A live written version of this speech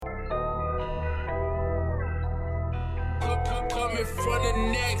coming from the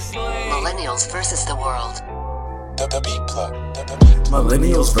next lane. Millennials versus the world. The beat plug.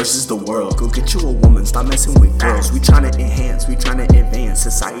 Millennials versus the world. Go get you a woman, stop messing with girls. We tryna enhance, we tryna advance.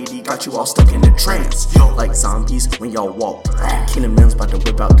 Society got you all stuck in a trance. Like zombies when y'all walk. Kingdom Mills about to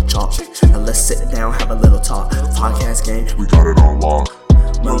whip out the chalk. Now let's sit down, have a little talk. Podcast game, we got it on lock.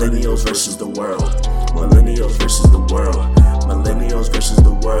 Millennials versus the world. Millennials versus the world. Millennials versus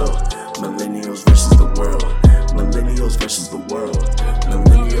the world. Millennials versus the world. Millennials versus the world.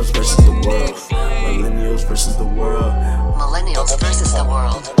 Millennials versus the world. Millennials versus the world. Millennials versus the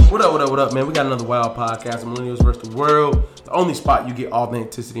world. What up, man? We got another wild podcast, Millennials versus the world. The only spot you get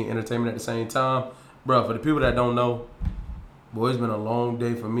authenticity and entertainment at the same time. Bro, for the people that don't know, boy, it's been a long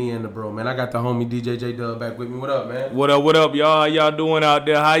day for me and the bro, man. I got the homie DJ J-Dub back with me. What up, man? What up, y'all? How y'all doing out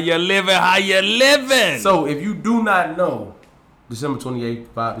there? How you living? So, if you do not know, December 28th,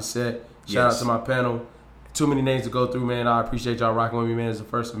 vibe is set. Shout out to my panel. Too many names to go through, man. I appreciate y'all rocking with me, man. It's the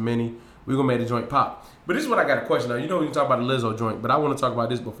first of many. We're going to make the joint pop. But this is what I got a question on. You know, we can talk about the Lizzo joint, but I want to talk about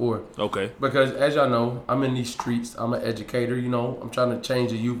this before. Okay. Because, as y'all know, I'm in these streets. I'm an educator, you know. I'm trying to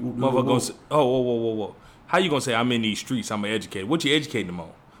change the youth. Whoa. How you going to say I'm in these streets, I'm an educator? What you educating them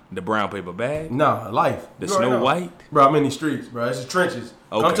on? The brown paper bag? Nah, life. The Snow White? Bro, I'm in these streets, bro. It's the trenches.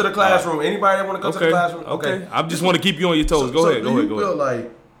 Okay. Come to the classroom. Anybody that want to come to the classroom? Okay. I just want to keep you on your toes. Go ahead. Do you feel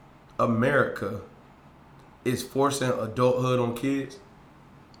like America is forcing adulthood on kids?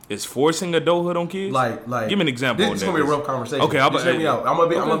 It's forcing adulthood on kids? Like, give me an example. This is gonna be a rough conversation. Okay, just hear me out. I'm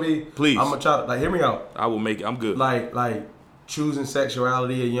gonna be. Please. I'm gonna try. Like, hear me out. I will make it. I'm good. Like choosing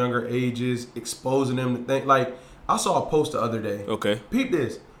sexuality at younger ages, exposing them to things. Like, I saw a post the other day. Okay. Peep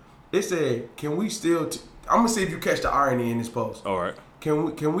this. It said, "Can we still?" I'm gonna see if you catch the irony in this post. All right.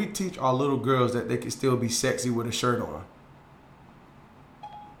 Can we teach our little girls that they can still be sexy with a shirt on?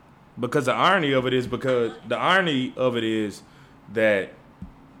 Because the irony of it is that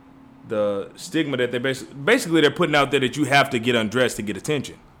the stigma that they basically they're putting out there that you have to get undressed to get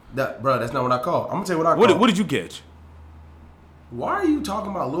attention. Bro, that's not what I call. I'm gonna tell you what I call. What did you catch? Why are you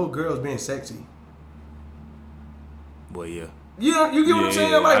talking about little girls being sexy? Well, yeah. You get what I'm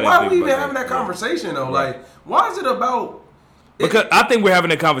saying? Like, why are we even having that conversation though? Right. Like, why is it about? Because I think we're having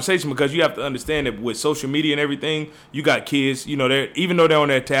that conversation because you have to understand that with social media and everything, you got kids. You know, even though they're on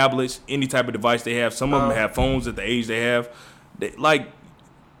their tablets, any type of device they have, some of them have phones at the age they have.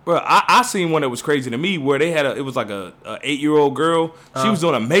 Bro, I seen one that was crazy to me where they had it was like a 8-year-old girl. She was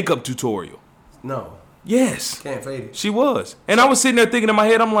doing a makeup tutorial. No. Yes. Can't fade it. She was. And I was sitting there thinking in my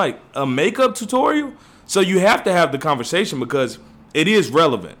head, I'm like, a makeup tutorial? So you have to have the conversation because it is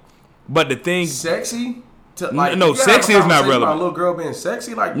relevant. But the thing... Sexy? No, sexy is not relevant. About a little girl being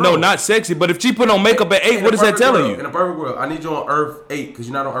sexy? Like, bro, no, not sexy. But if she put on makeup at 8, what is that telling you? In a perfect world, I need you on Earth 8 because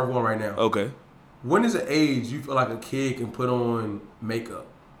you're not on Earth 1 right now. Okay. When is the age you feel like a kid can put on makeup?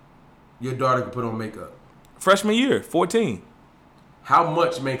 Your daughter can put on makeup. Freshman year, 14. How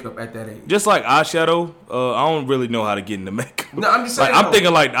much makeup at that age? Just like eyeshadow, I don't really know how to get into makeup. No, I'm just saying. I'm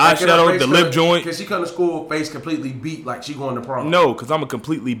thinking like eyeshadow, the lip joint. Because she come to school, face completely beat like she going to prom. No, because I'm a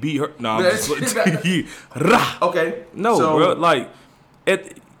completely beat her. No, I'm just okay. No, so, bro. Like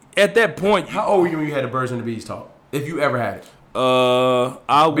at that point, how old were you when you had the Birds and the Bees talk? If you ever had it.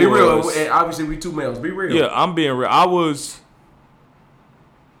 I was. Be real. And obviously, we two males. Be real. Yeah, I'm being real. I was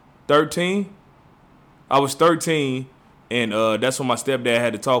 13. I was 13. And that's when my stepdad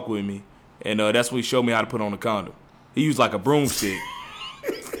had to talk with me. And that's when he showed me how to put on a condom. He used like a broomstick.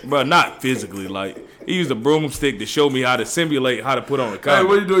 Bro, not physically. Like, he used a broomstick to show me how to simulate how to put on a condom. Hey,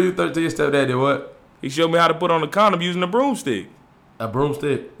 what you doing? You 13, your stepdad did what? He showed me how to put on a condom using a broomstick. A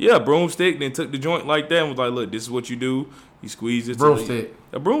broomstick? Yeah, a broomstick. Then took the joint like that and was like, look, this is what you do. You squeeze it. Broomstick.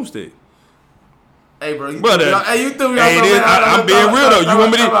 A broomstick. Hey, bro, you threw me off. I'm being real though. You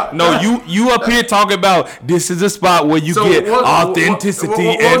want me to? No, you up here talking about this is a spot where you get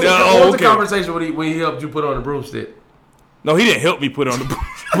authenticity and what was the conversation when he helped you put on the broomstick? No, he didn't help me put on the broomstick.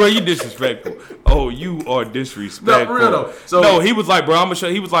 Bro, you disrespectful. Oh, you are disrespectful. No, for real though. So, no, he was like, bro, I'm gonna show.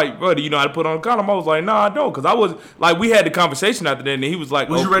 He was like, bro, do you know how to put on a condom? I was like, nah, I don't, because I was like, we had the conversation after that, and he was like,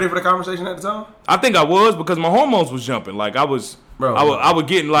 was you ready for the conversation at the time? I think I was because my hormones was jumping. Like I was. Bro, I was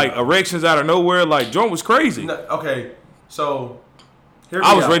getting like erections out of nowhere. Like joint was crazy. No, okay, so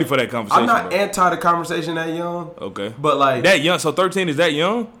I was ready for that conversation. I'm not anti the conversation that young. Okay, but like that young. So 13 is that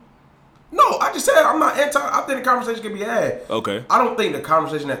young? No, I just said I'm not anti. I think the conversation can be had. Okay, I don't think the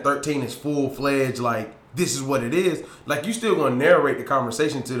conversation at 13 is full fledged. Like this is what it is. Like you still gonna narrate the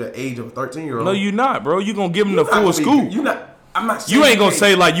conversation to the age of a 13-year-old. No, you not, bro. You gonna give them the full scoop. You not. I'm not saying you ain't gonna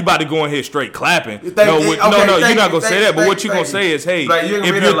say like you about to go in here straight clapping. You're not gonna say that. But what you gonna say is, hey,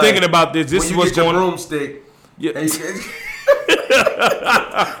 if you're thinking about this, this is what's going on. Broomstick. Yeah.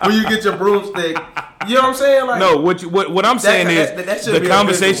 When you get your broomstick, you know what I'm saying? Like, No, what I'm saying that is should the be a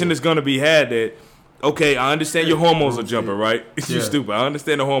conversation visual. is going to be had that, okay, I understand your hormones are jumping, right? Yeah. You stupid. I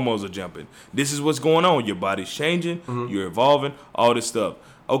understand the hormones are jumping. This is what's going on. Your body's changing. Mm-hmm. You're evolving. All this stuff.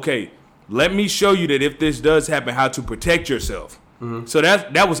 Okay, let me show you that if this does happen, how to protect yourself. Mm-hmm. So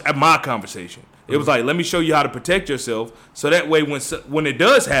that was my conversation. It was like, let me show you how to protect yourself, so that way when it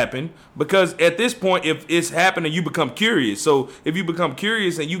does happen, because at this point, if it's happening, you become curious. So if you become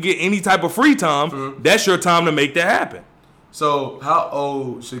curious and you get any type of free time, that's your time to make that happen. So how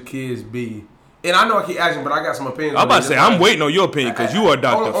old should kids be? And I know I keep asking, but I got some opinions. I'm about to say, I'm waiting on your opinion because you are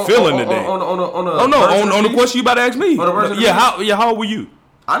Dr. Phil today. On the question you about to ask me. On the version How old were you?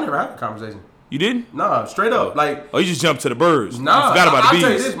 I never had a conversation. You didn't? Nah, straight up. Like, Oh, you just jumped to the birds. nah. You forgot about I'll the tell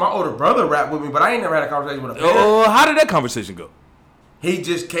you bees. this: my older brother rapped with me, but I ain't never had a conversation with a parent. How did that conversation go? He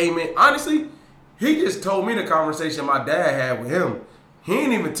just came in. Honestly, he just told me the conversation my dad had with him. He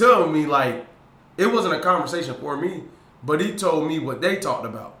ain't even tell me, like, it wasn't a conversation for me, but he told me what they talked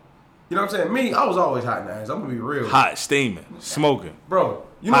about. You know what I'm saying? Me, I was always hot in the ass. I'm gonna be real. Hot, steaming, smoking. Bro,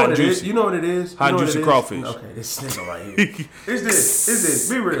 you know Hot what it and is? juicy. You know what it is? Hot you know and what juicy it is? crawfish. Okay, this nigga right here. It's this.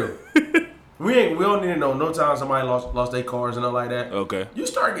 Be real. We don't need to know no time somebody lost their cars and nothing like that. Okay. You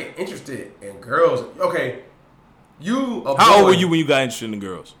start getting interested in girls. Okay. How old were you when you got interested in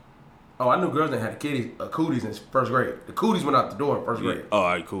girls? Oh, I knew girls that had cooties in first grade. The cooties went out the door in first grade. Oh, all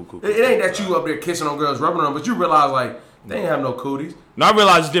right, cool. It ain't that you up there kissing on girls, rubbing on them, but you realize, like, they ain't have no cooties. Now I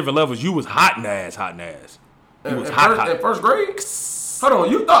realize it's different levels. You was hot in the ass. You was hot. In first grade? Hold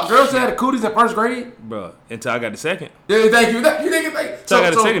on, you thought girls had cooties in first grade? Bro, until I got the second. Yeah, thank you. You think it's like... So I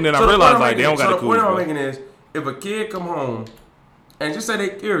got a second, then I realized, like, they don't got the So the point cooties, I'm bro. making is, if a kid come home and just say they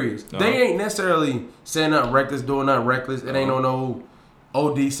curious, Uh-huh. they ain't necessarily saying nothing reckless, doing nothing reckless. It ain't no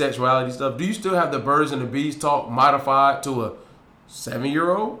OD sexuality stuff. Do you still have the birds and the bees talk modified to a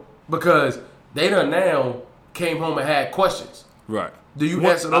 7-year-old? Because they done now came home and had questions. Right. Do you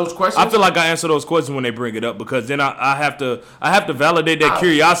answer those questions? I feel like I answer those questions when they bring it up, because then I have to validate that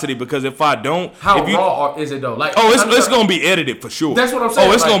curiosity, because if I don't, How if you, raw is it though? Like, it's gonna be edited for sure. That's what I'm saying,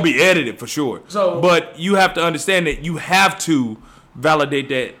 Oh, it's like- gonna be edited for sure. So- but you have to understand that you have to validate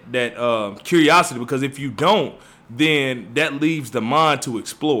that curiosity, because if you don't, then that leaves the mind to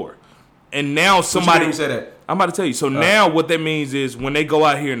explore. And now somebody, What you say that? I'm about to tell you. So now what that means is when they go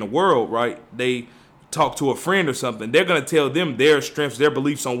out here in the world, right? They talk to a friend or something. They're gonna tell them their strengths, their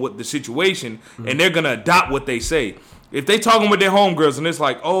beliefs on what the situation, and they're gonna adopt what they say. If they talking with their homegirls and it's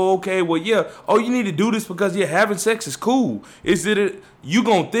like, oh, okay, well, yeah, oh, you need to do this because having sex is cool. You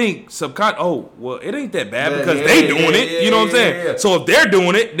gonna think oh, well, it ain't that bad because they doing it. You know what I'm saying? Yeah. So if they're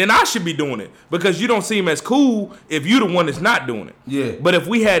doing it, then I should be doing it, because you don't seem as cool if you the one that's not doing it. Yeah. But if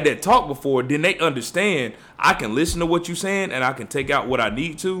we had that talk before, then they understand I can listen to what you're saying and I can take out what I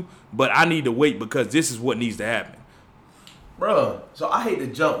need to, but I need to wait because this is what needs to happen. Bruh, so I hate to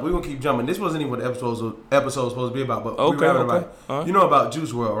jump. We're going to keep jumping. This wasn't even what the episode was supposed to be about, but Okay, we're rapping okay. about it. Uh-huh. You know about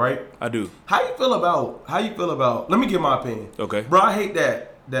Juice WRLD, right? I do. How you feel about, let me give my opinion. Okay. Bro, I hate that.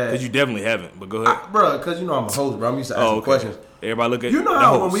 Because you definitely haven't, but go ahead. Bro, because you know I'm a host, bro. I'm used to asking questions. Everybody look at You know the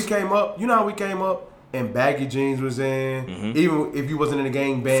how host. when we came up, and baggy jeans was in, even if you wasn't in the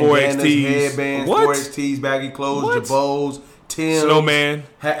game, 4XTs. bandanas, headbands, What? 4XTs, baggy clothes, What? Jabos, Tim. Snowman.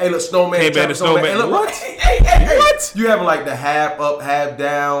 Hey, look, Snowman. Came back to Travis Snowman. Hey, look, What? Hey. What? You having like the half up, half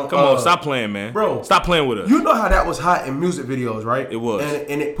down. Come on, stop playing, man. Bro. Stop playing with us. You know how that was hot in music videos, right? It was.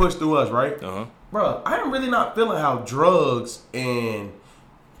 And it pushed through us, right? Uh-huh. Bro, I am really not feeling how drugs and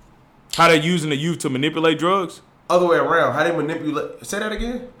How they using the youth to manipulate drugs? other way around, how they manipulate. Say that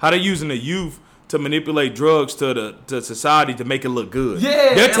again? How they using the youth to manipulate drugs to society to make it look good?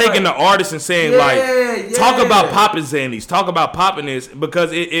 Yeah, They're and taking like- the artists and saying talk about popping Xannies, talk about popping this,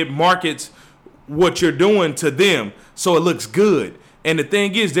 because it markets what you're doing to them so it looks good. And the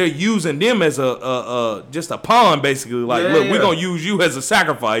thing is, they're using them as just a pawn, basically. Like, look, we're gonna use you as a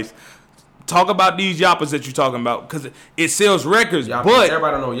sacrifice. Talk about these yappers that you're talking about, because it sells records. Yappers. But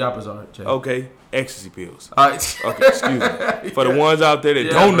Everybody don't know what yappers are, Jay. okay, ecstasy pills. All right. Okay, excuse me. For the ones out there that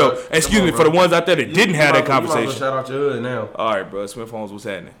Yeah, don't know, bro. excuse Come me, on, for the bro. ones out there that didn't have that You might as well conversation. shout out your hood now. All right, bro. Smith Holmes, what's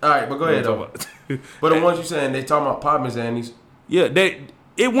happening? All right, but go ahead, What though. I'm talking But the ones you saying, they talking about popping Xannies. Yeah,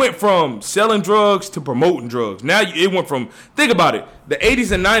 it went from selling drugs to promoting drugs. Now it went from, think about it, the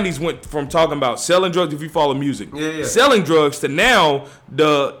 80s and 90s went from talking about selling drugs, if you follow music, selling drugs, to now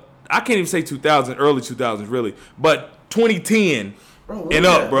I can't even say 2000, early 2000s really, but 2010 and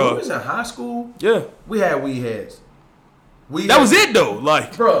up, bro. When we was in high school, Yeah. we had weed heads. That was it though.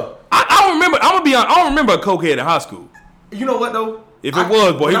 Like, Bro, I don't remember. I'm gonna be honest. I don't remember a cokehead in high school. you know what though? If it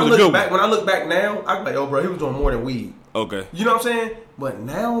was, boy, he was a good one. When I look back now, I'm like, oh, bro, he was doing more than weed. Okay. You know what I'm saying? But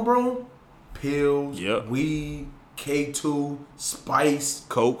now, bro, pills, Yep. weed, K2, Spice,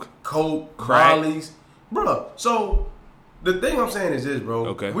 Coke, crack. Molly's. Bro, so the thing I'm saying is this, bro.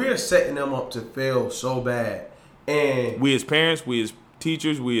 Okay. We're setting them up to fail so bad. And we as parents, we as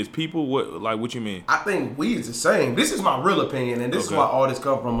teachers, we as people, what you mean? I think we is the same. This is my real opinion, and this is why all this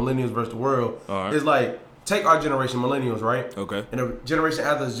comes from Millennials versus the World. All right. It's like, take our generation, Millennials, right? Okay. And the generation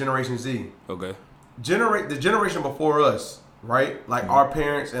after is Generation Z. Okay. The generation before us, right? Like our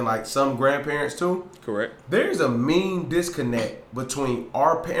parents and like some grandparents too. Correct. There's a mean disconnect between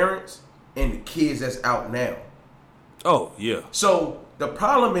our parents and the kids that's out now. Oh, yeah. So the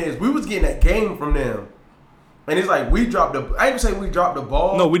problem is we was getting that game from them. And it's like we dropped the. I ain't gonna say we dropped the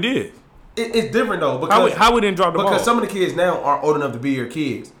ball. No, we did. It's different though because how we didn't drop the ball? Because some of the kids now aren't old enough to be your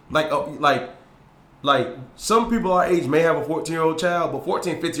kids. Like some people our age may have a 14-year-old child, but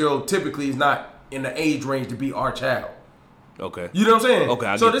 14, 15-year-old typically is not in the age range to be our child. Okay. You know what I'm saying?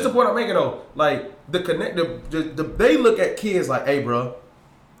 Okay. So this is the point I'm making though. Like they look at kids like, hey, bro,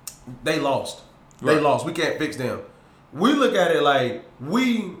 they lost. They lost. We can't fix them. We look at it like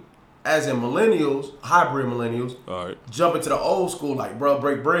we, as in millennials, hybrid millennials, all right, jump into the old school like, bro,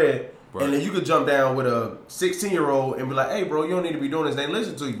 break bread. Right. And then you could jump down with a 16-year-old and be like, hey, bro, you don't need to be doing this. They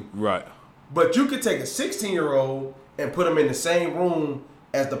listen to you. Right. But you could take a 16-year-old and put them in the same room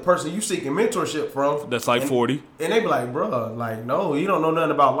as the person you seeking mentorship from. That's like 40. And they be like, bro, like, no, you don't know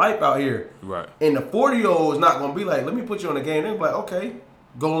nothing about life out here. Right. And the 40-year-old is not going to be like, let me put you on the game. They be like, okay,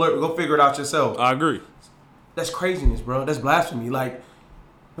 go figure it out yourself. I agree. That's craziness, bro. That's blasphemy. Like,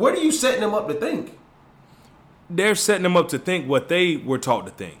 what are you setting them up to think? They're setting them up to think what they were taught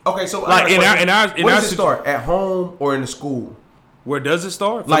to think. Okay, so like where does it start? At home or in the school? Where does it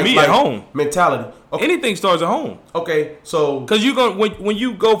start? For like, me, at home. Mentality. Okay. Anything starts at home. Okay, so because you go when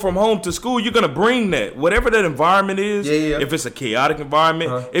you go from home to school, you're gonna bring that whatever that environment is. Yeah. If it's a chaotic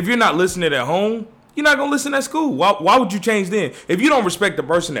environment, if you're not listening at home, you're not gonna listen at school. Why would you change then? If you don't respect the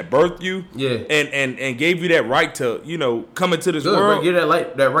person that birthed you, and gave you that right to come into this world, give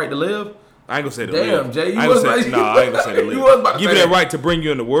that right to live. I ain't gonna say to live. Damn, Jay, I ain't gonna say to live. Give you that right to bring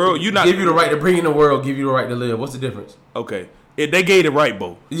you in the world. You not give you the right to bring you in the world. Give you the right to live. What's the difference? Okay, they gave the right,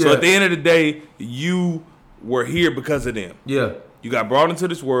 Bo. Yeah. So at the end of the day, you were here because of them. Yeah, you got brought into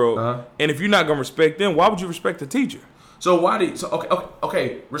this world, and if you're not gonna respect them, why would you respect the teacher? So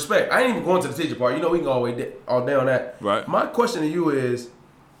okay, respect. I ain't even going to the teacher part. We can go all down that. Right. My question to you is,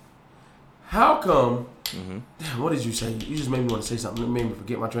 how come? Damn, what did you say? You just made me want to say something. It made me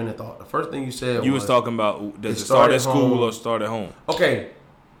forget my train of thought. The first thing you said was talking about does it start at school or start at home? Okay.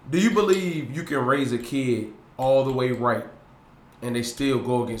 Do you believe you can raise a kid all the way right and they still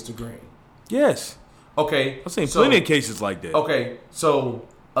go against the grain? Yes. Okay. I've seen plenty of cases like that. Okay. So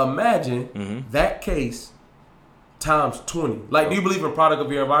imagine that case times 20. Like, do you believe in product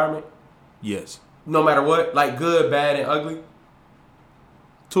of your environment? Yes. No matter what? Like good, bad, and ugly?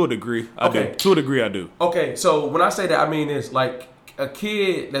 To a degree, I do. To a degree, I do. Okay, so when I say that, I mean this. Like, a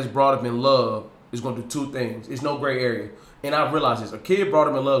kid that's brought up in love is going to do two things. It's no gray area. And I realize this. A kid brought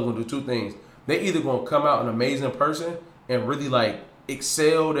up in love is going to do two things. They either going to come out an amazing person and really, like,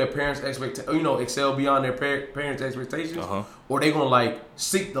 excel their parents' expectations, excel beyond their parents' expectations, or they going to, like,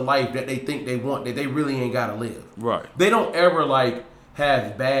 seek the life that they think they want, that they really ain't got to live. Right. They don't ever, like,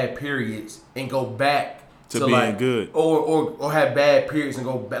 have bad periods and go back to being like, good, or have bad periods and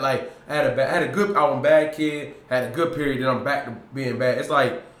go back. Like I had a good, I was a bad kid, had a good period, then I'm back to being bad. It's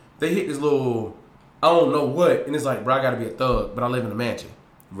like they hit this little, I don't know what, and it's like, bro, I gotta be a thug, but I live in a mansion.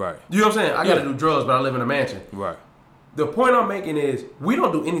 Right. You know what I'm saying? I gotta do drugs, but I live in a mansion. Right. The point I'm making is we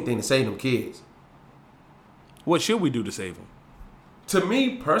don't do anything to save them kids. What should we do to save them? To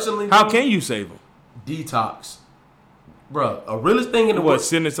me personally, how can you save them? Detox. Bro, a realest thing in the world.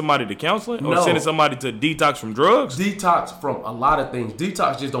 Sending somebody to counseling? Or sending somebody to detox from drugs? Detox from a lot of things.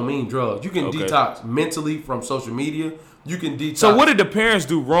 Detox just don't mean drugs. You can detox mentally from social media. You can detox. So what did the parents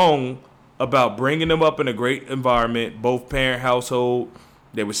do wrong about bringing them up in a great environment, both parent household?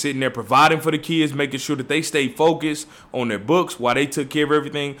 They were sitting there providing for the kids, making sure that they stayed focused on their books while they took care of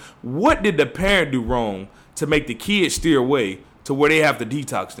everything. What did the parent do wrong to make the kids steer away to where they have to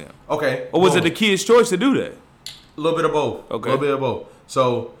detox them? Okay. Or was it the kid's choice to do that? A little bit of both. Okay. A little bit of both.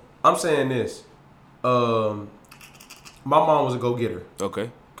 So I'm saying this. My mom was a go-getter. Okay.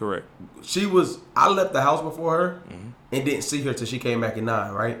 Correct. I left the house before her and didn't see her till she came back at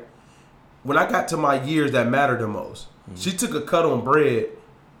 9, right? When I got to my years that mattered the most, she took a cut on bread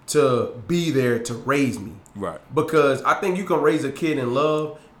to be there to raise me. Right. Because I think you can raise a kid in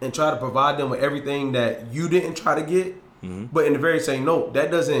love and try to provide them with everything that you didn't try to get. But in the very same note,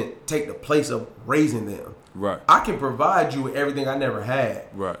 that doesn't take the place of raising them. Right. I can provide you with everything I never had.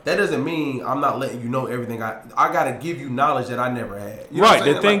 Right. That doesn't mean I'm not letting you know everything I gotta give you knowledge that I never had. You know what I'm Right.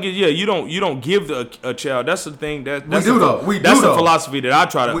 saying? The thing is, you don't give a child. That's the thing. That's We do though. That's the philosophy that I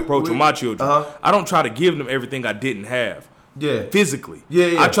try to approach we- with my children. I don't try to give them everything I didn't have. Yeah. Physically.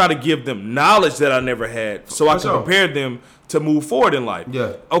 Yeah. I try to give them knowledge that I never had, so I can sure. prepare them to move forward in life.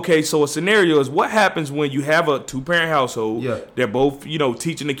 Yeah. Okay, so a scenario is what happens when you have a 2-parent household. Yeah. They're both,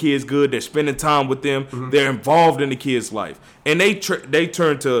 teaching the kids good. They're spending time with them. Mm-hmm. They're involved in the kids' life, and they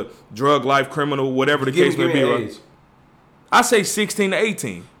turn to drug life, criminal, whatever the case may be. Give me Right? age. I say 16 to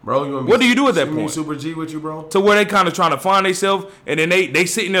 18. Bro, you want What do you do at that me point? Super G with you, bro? To where they kind of trying to find themselves, and then they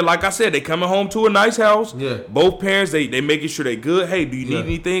sitting there, like I said, they coming home to a nice house. Yeah. Both parents, they making sure they good. Hey, do you Yeah. need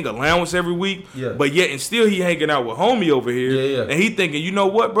anything? Allowance every week. Yeah. But yet, and still he hanging out with homie over here. Yeah. And he thinking, you know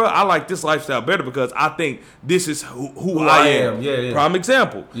what, bro? I like this lifestyle better because I think this is who I am. Yeah. Prime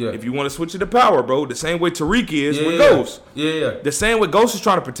example. Yeah. If you want to switch it to power, bro, the same way Tariq is with Yeah. Ghost. Yeah. The same way Ghost is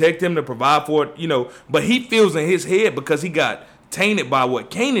trying to protect him, to provide for it, but he feels in his head because he got tainted by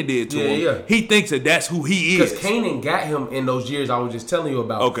what Kanan did to him. Yeah. He thinks that that's who he is. Because Kanan got him in those years I was just telling you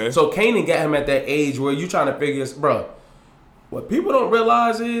about. Okay. So Kanan got him at that age where you trying to figure, bro, what people don't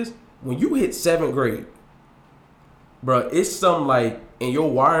realize is when you hit 7th grade, bro, it's something like in your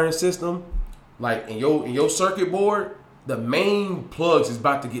wiring system, like in your circuit board, the main plugs is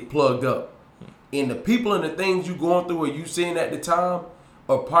about to get plugged up. And the people and the things you going through or you seeing at the time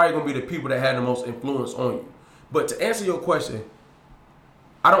are probably going to be the people that had the most influence on you. But to answer your question,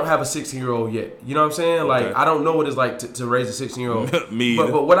 I don't have a 16-year-old yet. You know what I'm saying? Like, Okay. I don't know what it's like to raise a 16-year-old. Me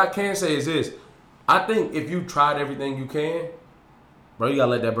either. But what I can say is this. I think if you tried everything you can, bro, you got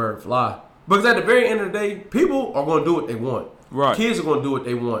to let that bird fly. Because at the very end of the day, people are going to do what they want. Right. Kids are going to do what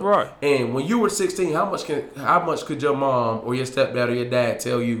they want. Right. And when you were 16, how much could your mom or your stepdad or your dad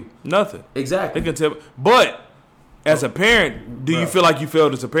tell you? Nothing. Exactly. They can tell. But as a parent, do you feel like you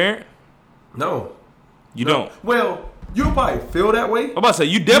failed as a parent? No. You don't. Well, you'll probably feel that way. I'm about to say,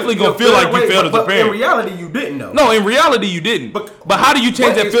 you definitely You'll going to feel like that you way, failed as a but parent. in reality, you didn't know. No, in reality, you didn't. But how do you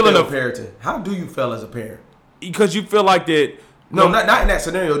change What that is feeling failed of parenting? How do you feel as a parent? Because you feel like that. No, not in that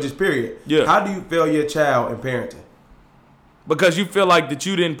scenario, just period. Yeah. How do you fail your child in parenting? Because you feel like that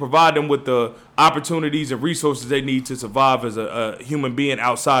you didn't provide them with the opportunities and resources they need to survive as a human being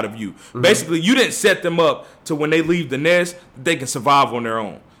outside of you. Mm-hmm. Basically, you didn't set them up to when they leave the nest, they can survive on their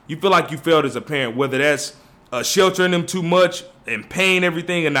own. You feel like you failed as a parent, whether that's sheltering them too much and paying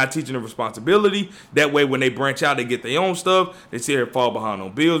everything and not teaching them responsibility. That way, when they branch out, they get their own stuff. They sit here and fall behind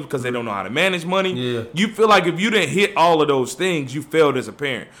on bills because they don't know how to manage money. Yeah. You feel like if you didn't hit all of those things, you failed as a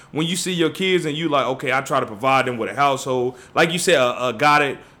parent. When you see your kids and you like, okay, I try to provide them with a household. Like you said, a guy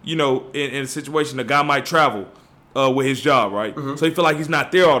that, in a situation, a guy might travel with his job, right? Mm-hmm. So you feel like he's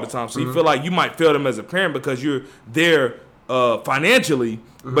not there all the time. So you feel like you might fail them as a parent because you're there financially,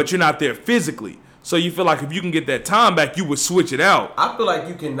 Mm-hmm. but you're not there physically. So you feel like if you can get that time back, you would switch it out. I feel like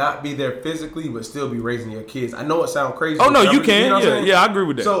you cannot be there physically but still be raising your kids. I know it sounds crazy. Oh, no, but you know can. what I'm saying? Yeah, I agree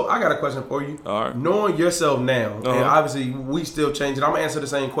with that. So I got a question for you. All right. Knowing yourself now, and Uh-huh. obviously we still changing. I'm going to answer the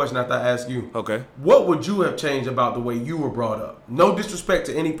same question after I ask you. Okay. What would you have changed about the way you were brought up? No disrespect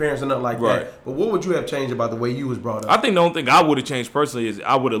to any parents or nothing like Right. that. But what would you have changed about the way you was brought up? I think the only thing I would have changed personally is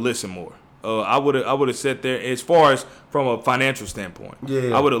I would have listened more. I would have sat there as far as from a financial standpoint.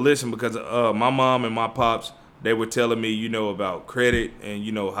 Yeah. I would have listened because my mom and my pops, they were telling me, about credit and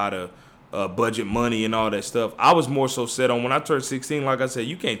how to budget money and all that stuff. I was more so set on when I turned 16. Like I said,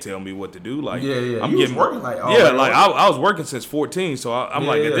 you can't tell me what to do. Like Yeah. I'm You getting was working like all yeah, that, like right? I was working since 14. So I'm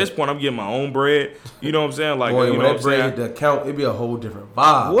like at Yeah. this point I'm getting my own bread. You know what I'm saying? Like Boy, you when know that what I'm saying? bread, the account, it'd be a whole different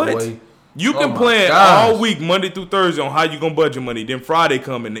vibe, What? boy. You Oh can my plan gosh. all week, Monday through Thursday, on how you gonna budget money. Then Friday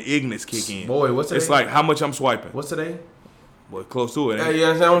come and the ignorance kick in. Boy, what's It's today? like how much I'm swiping. What's today? Boy, close to it. Hey, Ain't you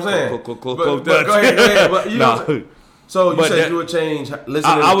understand what I'm saying? Close But touch. go ahead. But you know what I'm saying? So you But said that- you would change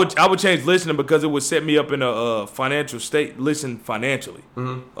listening. I would change listening because it would set me up in a financial state. Listen financially.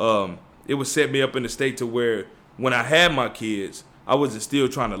 Mm-hmm. It would set me up in a state to where when I had my kids, I wasn't still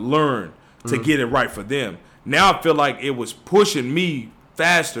trying to learn to Mm-hmm. get it right for them. Now I feel like it was pushing me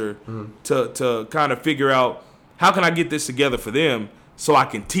faster Mm-hmm. to kind of figure out how can I get this together for them so I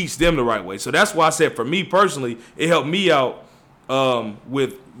can teach them the right way. So that's why I said for me personally, it helped me out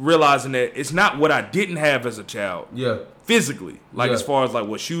with realizing that it's not what I didn't have as a child. Yeah. Physically, like Yeah. as far as like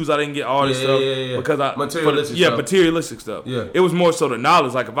what shoes I didn't get, all this stuff, because Materialistic stuff. materialistic stuff. Yeah. It was more so the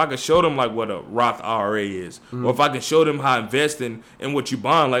knowledge. Like if I could show them like what a Roth IRA is, or if I could show them how investing in what you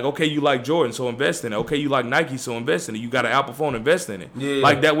buying. Like okay, you like Jordan, so invest in it. Okay, you like Nike, so invest in it. You got an Apple phone, invest in it. Yeah.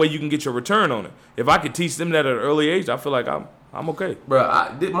 Like that way you can get your return on it. If I could teach them that at an early age, I feel like I'm okay. Bro,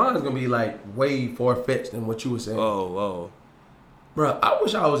 mine's gonna be like way far fetched than what you were saying. Oh. Bro, I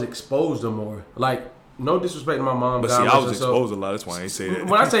wish I was exposed to more. Like, no disrespect to my mom. But see, I was exposed a lot. That's why I ain't say that.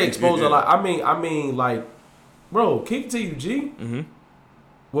 When I say exposed a lot, I mean like, bro, kick it to you, G. Mm-hmm.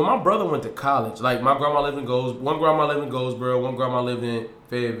 When my brother went to college, like my grandma lived in one grandma lived in Goldsboro, one grandma lived in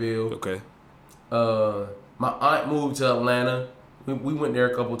Fayetteville. Okay. My aunt moved to Atlanta. We went there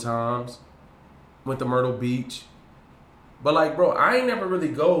a couple times. Went to Myrtle Beach. But like, bro, I ain't never really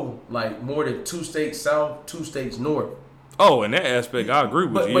go like more than 2 states south, 2 states north. Oh, in that aspect, I agree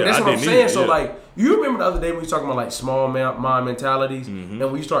with you. But that's I what I'm didn't saying. either, So yeah. like, you remember the other day we were talking about like small mind mentalities, Mm-hmm.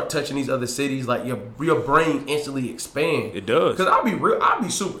 and when you start touching these other cities, like your brain instantly expands. It does. Cause I'll be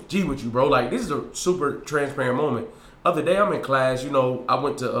super G with you, bro. Like this is a super transparent moment. Other day I'm in class. You know, I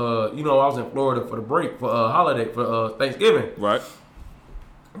went to I was in Florida for the break for holiday for Thanksgiving. Right.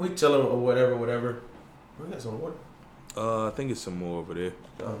 We chilling or whatever. We got some water. I think it's some more over there.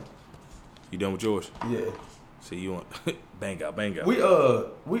 You done with yours? Yeah. See, you want bang out. We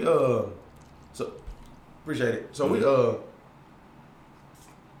so appreciate it. So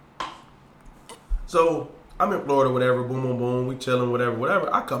so I'm in Florida, whatever, boom, boom, boom, we chilling,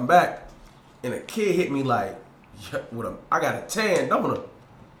 whatever. I come back and a kid hit me like, I got a tan donut.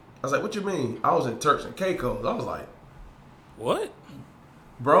 I was like, what you mean? I was in Turks and Caicos. I was like, What?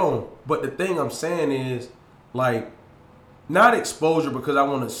 bro, but the thing I'm saying is, like, not exposure because I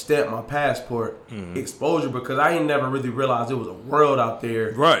want to stamp my passport. Mm-hmm. Exposure because I ain't never really realized there was a world out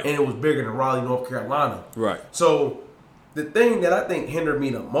there. Right. And it was bigger than Raleigh, North Carolina. Right. So the thing that I think hindered me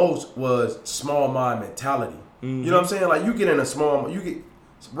the most was small mind mentality. Mm-hmm. You know what I'm saying? Like you get in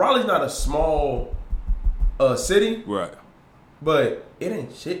Raleigh's not a small city, Right. but it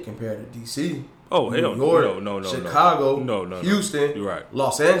ain't shit compared to DC. Oh, New hell York, no. Chicago, No. Houston, You're right.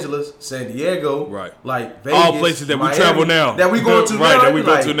 Los Angeles, San Diego, Right. like Vegas, All places that Miami, we travel now. that we going to right, now. that we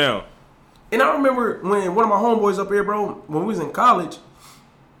go like- to now. And I remember when one of my homeboys up here, bro, when we was in college,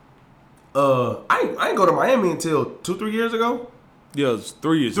 I ain't go to Miami until 2-3 years ago. Yeah, it was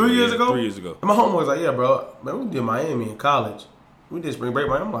 3 years 3 years yeah, ago? 3 years ago. And my homeboy was like, yeah, bro, man, we did Miami in college. We did spring break,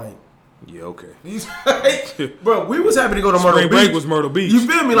 man. I'm like, Yeah, okay. these bro, we was happy to go to Myrtle Spring Beach. break was Myrtle Beach. You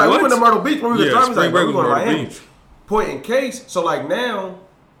feel me? Like, What? we went to Myrtle Beach when we was Yeah, driving. spring Like, break bro, we was going to Myrtle Miami. Beach. Point in case. So, like, now,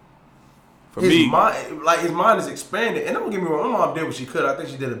 For his me, mind is expanded. And don't get me wrong, my mom did what she could. I think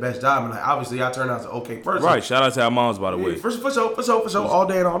she did the best job. And, like, obviously, I turned out as an okay person. right. Shout out to our moms, by the way. For sure, all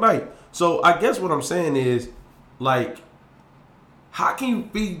day and all night. So I guess what I'm saying is, like, how can you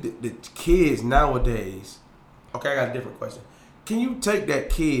feed the kids nowadays? Okay, I got a different question. Can you take that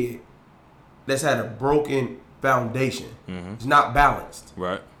kid that's had a broken foundation, it's not balanced,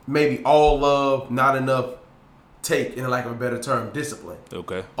 Right. maybe all love, not enough take, in lack of a better term, discipline.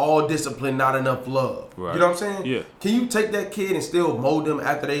 Okay. All discipline, not enough love. Right. You know what I'm saying? Yeah. Can you take that kid and still mold them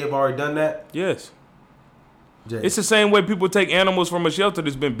after they have already done that? Yes. Jay. It's the same way people take animals from a shelter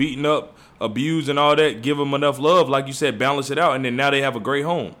that's been beaten up, abused, and all that. Give them enough love, like you said, balance it out, and then now they have a great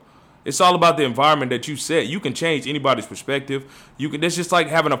home. It's all about the environment that you set. You can change anybody's perspective. That's just like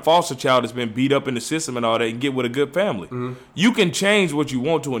having a foster child that's been beat up in the system and all that, and get with a good family. Mm-hmm. You can change what you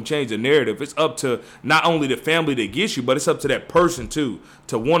want to and change the narrative. It's up to not only the family that gets you, but it's up to that person too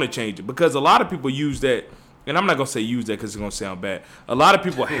to want to change it. Because a lot of people use that. And I'm not going to say use that because it's going to sound bad. A lot of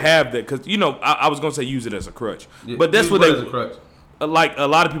people have that because, I was going to say use it as a crutch. Yeah, But that's use what what they, as a crutch? like a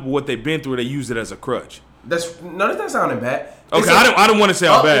lot of people, what they've been through, they use it as a crutch. That's not sounding bad. Okay, I don't want to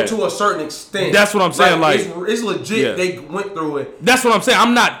sound up bad. to a certain extent. That's what I'm saying, like, it's legit. yeah. They went through it. That's what I'm saying.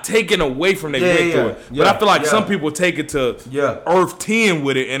 I'm not taking away from they Yeah, went yeah, through it. yeah, But I feel like yeah. some people take it to Yeah. Earth 10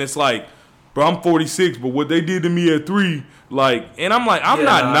 with it, and it's like, bro, I'm 46, but what they did to me at 3, like, and I'm like, I'm Yeah,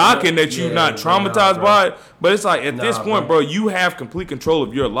 not nah, knocking bro. that you Yeah, not bro, traumatized nah, by it, but it's like at this Nah, point, bro. bro, you have complete control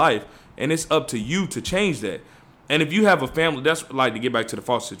of your life, and it's up to you to change that. And if you have a family, that's like to get back to the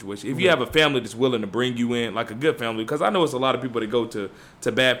foster situation. If you have a family that's willing to bring you in, like a good family, because I know it's a lot of people that go to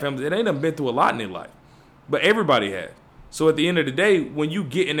bad families, and they done been through a lot in their life, but everybody had. So at the end of the day, when you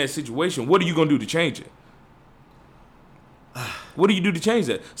get in that situation, what are you gonna do to change it? What do you do to change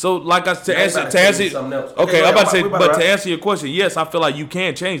that? So, like I to answer, something else. okay, I'm about to say, we about but to to wrap. answer your question, yes, I feel like you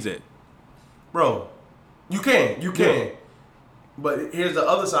can change that. Bro, you can. But here's the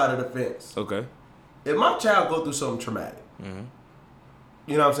other side of the fence. Okay, If my child go through something traumatic,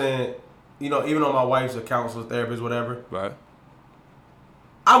 you know what I'm saying? You know, even though my wife's a counselor, therapist, whatever. Right.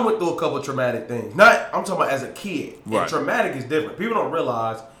 I went through a couple of traumatic things. I'm talking about as a kid. Right. And traumatic is different. People don't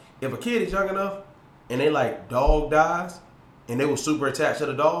realize if a kid is young enough and they like dog dies and they were super attached to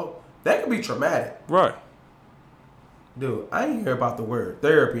the dog, that could be traumatic. Right. Dude, I didn't hear about the word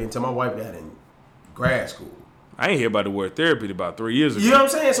therapy until my wife got in grad school. I ain't hear about the word therapy about 3 years ago. You know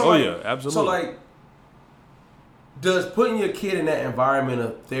what I'm saying? So yeah, absolutely. So like, does putting your kid in that environment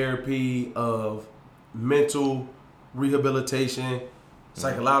of therapy, of mental rehabilitation,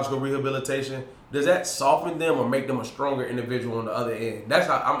 psychological rehabilitation, does that soften them or make them a stronger individual on the other end? That's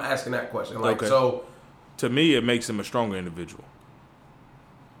how I'm asking that question. Like, Okay. so To me, it makes them a stronger individual.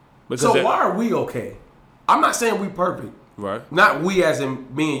 why are we okay? I'm not saying we perfect. Right. Not we as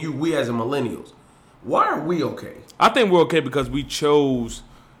in me and you, we as in millennials. Why are we okay? I think we're okay because we chose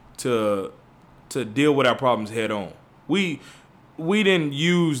to deal with our problems head on. We didn't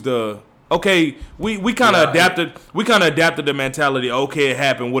use the we kind of adapted. We kind of adapted the mentality. Okay, it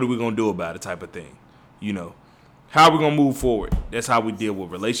happened. What are we gonna do about it? Type of thing. You know, how are we gonna move forward? That's how we deal with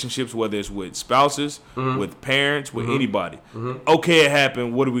relationships, whether it's with spouses, with parents, with anybody. Okay, it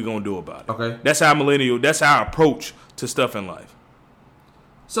happened. What are we gonna do about it? Okay. That's our millennial. That's our approach to stuff in life.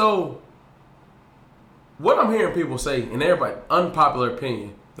 So, what I'm hearing people say, and everybody, unpopular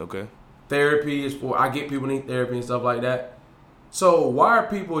opinion, Okay. therapy is for, I get people need therapy and stuff like that. So why are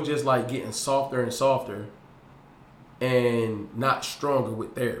people just like getting softer and softer and not stronger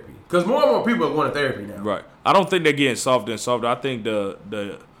with therapy? Because more and more people are going to therapy now. Right. I don't think they're getting softer and softer. I think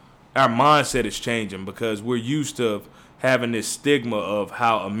our mindset is changing because we're used to having this stigma of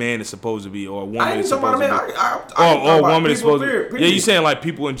how a man is supposed to be or a woman I ain't is talking supposed about a to man. be. Or a woman is people, supposed to be. period. Yeah, you're saying like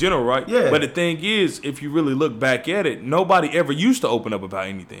people in general, right? Yeah. But the thing is, if you really look back at it, nobody ever used to open up about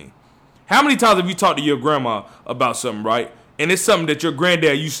anything. How many times have you talked to your grandma about something, right? And it's something that your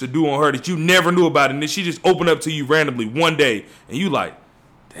granddad used to do on her that you never knew about, and then she just opened up to you randomly one day, and you like,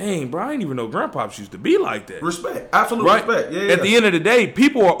 dang, bro, I didn't even know grandpops used to be like that. Respect. Absolute Right? respect. Yeah, At the end of the day,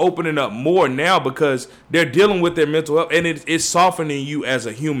 people are opening up more now because they're dealing with their mental health, and it's softening you as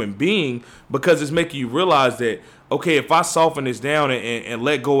a human being because it's making you realize that, okay, if I soften this down and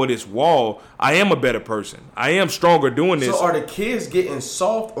let go of this wall, I am a better person. I am stronger doing this. So are the kids getting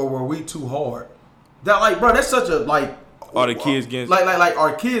soft or were we too hard? That like, bro, that's such a like. Are the kids getting like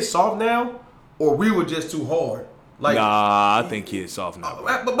are kids soft now or we were just too hard? Like, nah, I think kids soft now.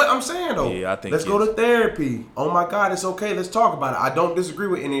 But I'm saying though, Yeah, I think let's go to therapy. Oh my God, it's okay. Let's talk about it. I don't disagree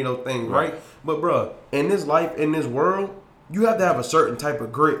with any of those things, right? But bro, in this life, in this world, you have to have a certain type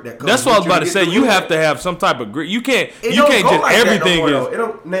of grit that comes. That's what I was about to say. You have to. to have some type of grit. You can't It just don't go like that everything no more, is. though. It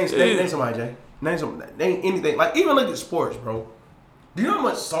don't name somebody, Jay. Name anything. Like even look at sports, bro. Do you know how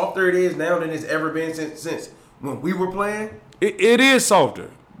much softer it is now than it's ever been since when we were playing? It is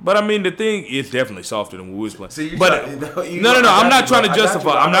softer. But I mean, the thing is definitely softer than when we was playing. See, No. I'm not trying to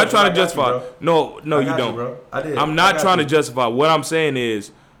justify. I'm not trying to justify. No, I you got don't. bro. I did. I'm not I got trying you. to justify. What I'm saying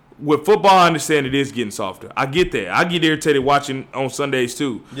is, with football, I understand it is getting softer. I get that. I get irritated watching on Sundays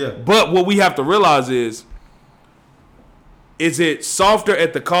too. Yeah. But what we have to realize is it softer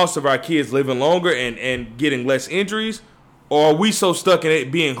at the cost of our kids living longer and getting less injuries? Or are we so stuck in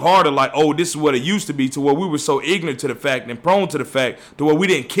it being harder, like, oh, this is what it used to be, to where we were so ignorant to the fact and prone to the fact to where we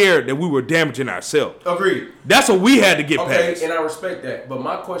didn't care that we were damaging ourselves? Agreed. That's what we had to get Okay, past. and I respect that. But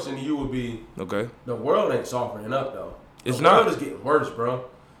my question to you would be, Okay. the world ain't softening up though. It's the not. world is getting worse, bro.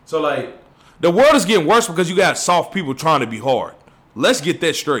 So like, The world is getting worse because you got soft people trying to be hard. Let's get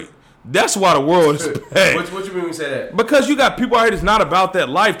that straight. That's why the world is bad. what you mean when you say that? Because you got people out here that's not about that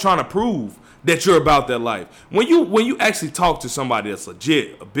life trying to prove that you're about that life. When you actually talk to somebody that's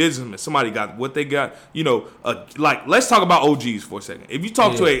legit, a businessman, somebody got what they got, like let's talk about OGs for a second. If you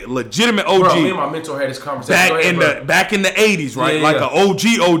talk to a legitimate OG, Bro, me and my mentor had this conversation back in the 80s, right? Yeah, like yeah. an OG.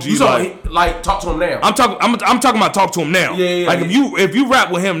 You like talk to him now. I'm talking about talk to him now. Yeah. Like if you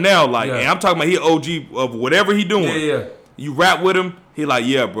rap with him now, like, Yeah. and I'm talking about he OG of whatever he doing. Yeah. You rap with him, he like,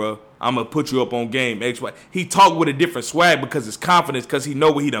 yeah, bro, I'm gonna put you up on game X, Y. He talk with a different swag because it's confidence, because he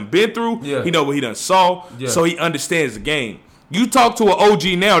know what he done been through. Yeah. He know what he done saw, Yeah. so he understands the game. You talk to an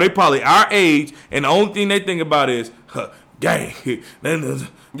OG now, they probably our age, and the only thing they think about is, gang.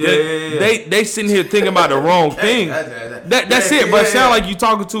 They sitting here thinking about the wrong thing. That's it. But it sound like you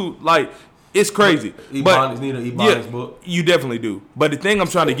talking to like. It's crazy. Ebonics need an Ebonics book. You definitely do. But the thing I'm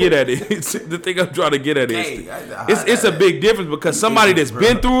trying to get at is it's a big difference because somebody that's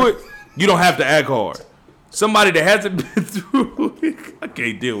been through it, you don't have to act hard. somebody that hasn't been through it. I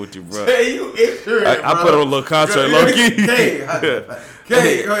can't deal with you, bro. Hey, you ignorant, I bro. put on a little concert, low key. Hey, go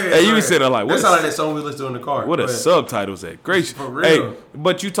ahead. Hey, you said like, that sound like that song we listened to in the car. what Go a ahead. subtitles at? Gracious. For real. Hey,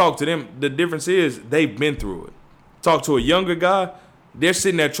 but you talk to them. The difference is they've been through it. Talk to a younger guy. They're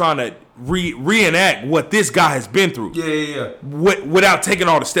sitting there trying to reenact what this guy has been through. Yeah. Without taking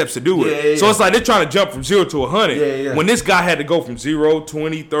all the steps to do it. Yeah. So it's like they're trying to jump from 0 to 100. Yeah. When this guy had to go from 0,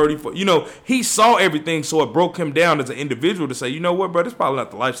 20, 30, 40, you know, he saw everything, so it broke him down as an individual to say, you know what, bro, this is probably not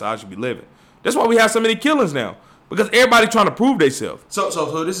the lifestyle I should be living. That's why we have so many killings now. Because everybody trying to prove themselves.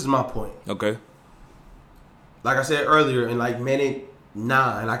 So this is my point. Okay. Like I said earlier, in like minute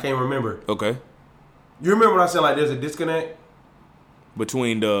 9, I can't remember. Okay. You remember when I said like there's a disconnect?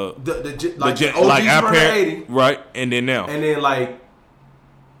 Between the OGs like our from the parent, 80, right, and then now. and then like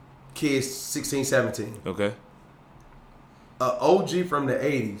kids 16, 17. Okay. OG from the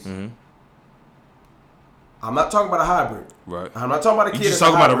 80s. Mm-hmm. I'm not talking about a hybrid. Right. I'm not talking about a You kid. just that's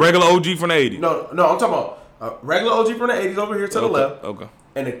talking about a hybrid. regular OG from the 80s. No, I'm talking about a regular OG from the 80s over here to the left. Okay.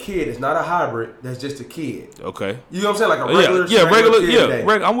 And a kid is not a hybrid. That's just a kid. Okay. You know what I'm saying? Like a regular, regular, kid yeah.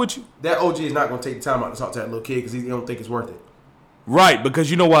 today. I'm with you. That OG is not going to take the time out to talk to that little kid because he don't think it's worth it. Right,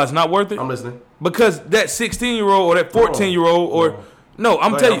 because you know why it's not worth it? I'm listening. Because that 16-year-old or that 14-year-old or no,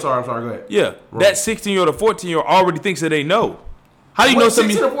 I'm telling you. I'm sorry. Go ahead. Yeah, that 16-year-old or 14-year-old already thinks that they know. How do you know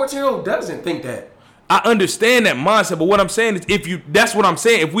something? 16 or 14-year-old doesn't think that. I understand that mindset, but what I'm saying is, that's what I'm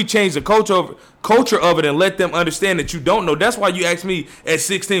saying. If we change the culture of it and let them understand that you don't know, that's why you asked me at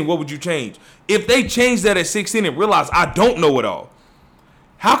 16, what would you change? If they change that at 16 and realize I don't know it all,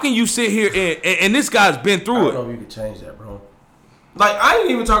 how can you sit here and this guy's been I through don't it? know if you could change that, bro. Like I ain't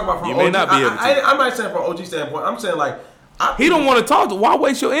even talking about from You OG. may not be able to. I'm not saying from OG standpoint. I'm saying like He don't want to talk to. Why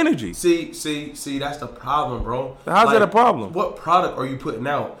waste your energy? See, that's the problem, bro. How's Like, that a problem? What product are you putting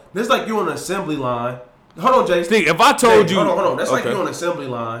out? This like you on an assembly line. Hold on, Jay. Think if I told you, hold on. That's like okay. you on an assembly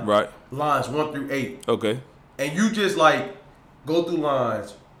line. Right. Lines 1 through 8. Okay. And you just like go through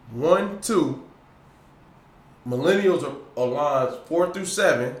lines 1, 2. Millennials are lines 4 through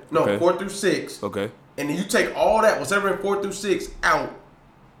 7. No, Okay. 4 through 6. Okay. And then you take all that, whatever in 4 through 6 out,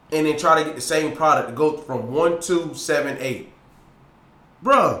 and then try to get the same product to go from 1, 2, 7, 8.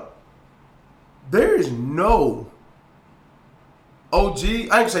 Bruh, there is no OG. I ain't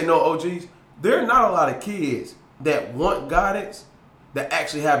gonna say no OGs. There are not a lot of kids that want guidance that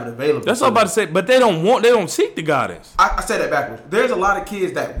actually have it available. That's what I'm about to say. But they don't seek the guidance. I said that backwards. There's a lot of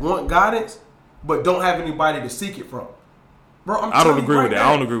kids that want guidance, but don't have anybody to seek it from. Bro, I don't agree with that.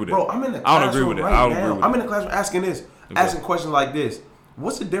 I don't agree with that. Bro, I'm in the I don't agree classroom with that. right I don't now. agree with I'm that. in the classroom asking asking questions like this.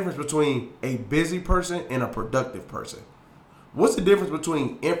 What's the difference between a busy person and a productive person? What's the difference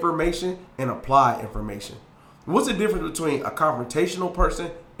between information and applied information? What's the difference between a confrontational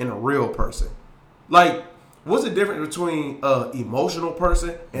person and a real person? Like, what's the difference between an emotional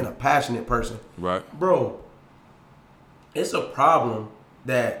person and a passionate person? Right. Bro, it's a problem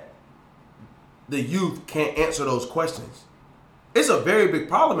that the youth can't answer those questions. It's a very big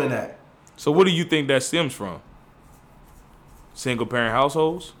problem in that. So what do you think that stems from? Single parent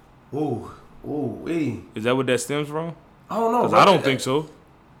households? Ooh. Is that what that stems from? I don't know. 'Cause bro. I don't think so.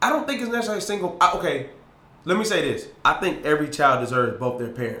 I don't think it's necessarily single. Okay, let me say this. I think every child deserves both their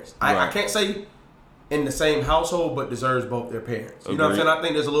parents. I Right. can't say in the same household, but deserves both their parents. You know what I'm Agreed. saying? I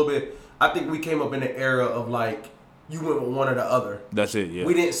think there's a little bit. I think we came up in the era of like you went with one or the other. That's it, yeah.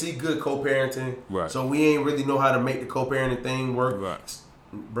 We didn't see good co-parenting, Right. so we ain't really know how to make the co-parenting thing work, Right.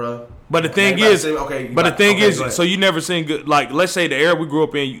 bruh. But the thing Everybody is, say, okay, but the thing okay, is, go ahead. so you never seen good, like, let's say the era we grew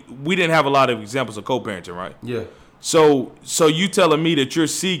up in, we didn't have a lot of examples of co-parenting, right? Yeah. So you telling me that you're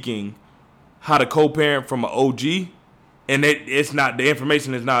seeking how to co-parent from an OG, and that it's not, the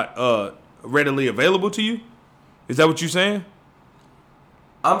information is not readily available to you? Is that what you're saying?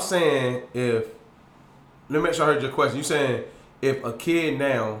 I'm saying let me make sure I heard your question. You saying if a kid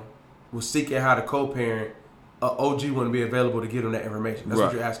now was seeking how to co-parent, a OG wouldn't be available to give them that information. That's Right.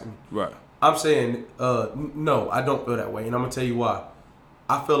 what you're asking me. Right. I'm saying no, I don't feel that way, and I'm gonna tell you why.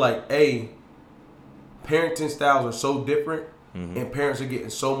 I feel like parenting styles are so different, and parents are getting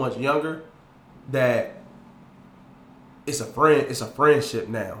so much younger that it's a friendship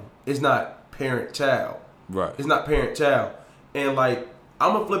now. It's not parent-child. Right. It's not parent-child. And like,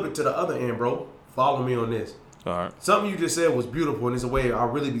 I'm gonna flip it to the other end, bro. Follow me on this. All right. Something you just said was beautiful, and it's a way I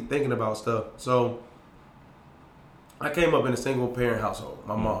really be thinking about stuff. So, I came up in a single parent household.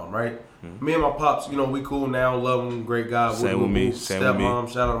 My mom, right? Me and my pops, we cool now. Love him, great guy. Same with me. Same with me. Stepmom,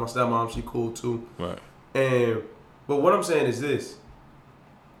 shout out to my stepmom. She cool too. Right. But what I'm saying is this.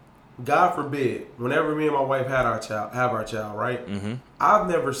 God forbid, whenever me and my wife have our child, right? Mm-hmm. I've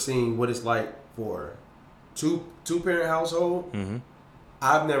never seen what it's like for two parent household,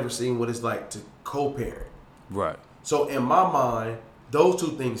 I've never seen what it's like to co-parent. Right. So in my mind, those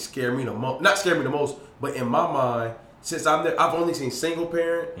two things scare me the most. Not scare me the most, but in my mind, since I've only seen single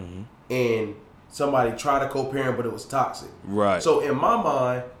parent and somebody try to co-parent, but it was toxic. Right. So in my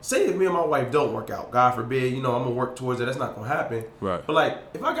mind, say if me and my wife don't work out, God forbid, I'm gonna work towards it. That's not gonna happen. Right. But like,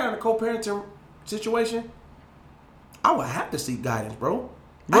 if I got in a co-parenting situation, I would have to seek guidance, bro.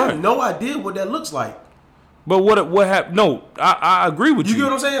 I Right. have no idea what that looks like. But what happened? No, I agree with you. You get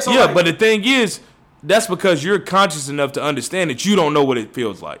what I'm saying? So yeah, like, but the thing is, that's because you're conscious enough to understand that you don't know what it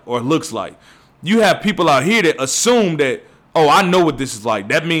feels like or looks like. You have people out here that assume that, oh, I know what this is like.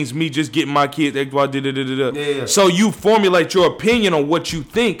 That means me just getting my kids. Yeah. So you formulate your opinion on what you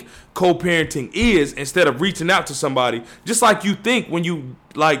think co-parenting is instead of reaching out to somebody. Just like you think when you,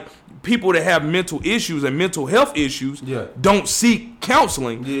 like, people that have mental issues and mental health issues don't seek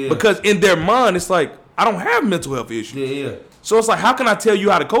counseling because in their mind it's like, I don't have mental health issues. Yeah. So it's like, how can I tell you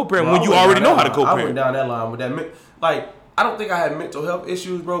how to co-parent when you already know how to co-parent? I went down that line with that. Like, I don't think I had mental health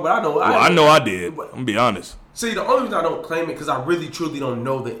issues, bro, but I know. Well, I know I did. I'm gonna be honest. See, the only reason I don't claim it because I really, truly don't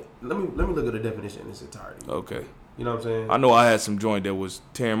know that. Let me look at the definition in its entirety. Okay. You know what I'm saying? I know I had some joint that was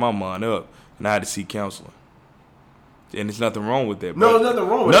tearing my mind up, and I had to seek counseling. And there's nothing wrong with that. No, there's nothing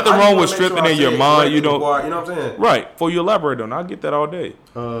wrong with nothing it. wrong with strengthening your mind. You know what I'm saying? Right. For you elaborate on, I get that all day.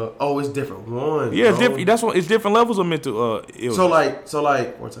 It's different ones. Yeah, it's bro. different. That's what it's different levels of mental illness. So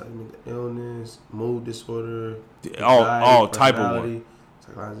like, what's that? Mental illness, mood disorder, all type of one.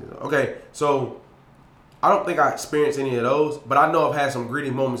 Okay, so I don't think I experienced any of those, but I know I've had some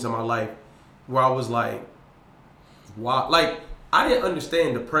gritty moments in my life where I was like, wow, like I didn't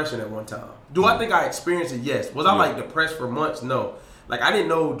understand depression at one time. Do I think I experienced it? Yes. Was I like depressed for months? No. Like I didn't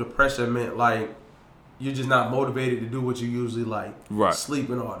know depression meant like you're just not motivated to do what you usually like. Right.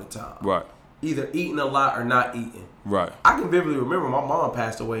 Sleeping all the time. Right. Either eating a lot or not eating. Right. I can vividly remember my mom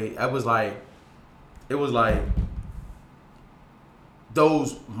passed away. It was like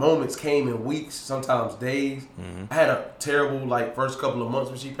those moments came in weeks, sometimes days. I had a terrible like first couple of months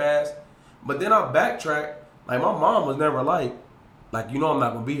when she passed. But then I backtracked. Like my mom was never like I'm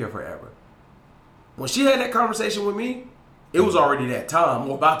not gonna be here forever. When she had that conversation with me, it was already that time,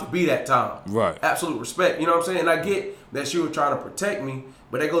 or about to be that time. Right. Absolute respect. You know what I'm saying? And I get that she was trying to protect me,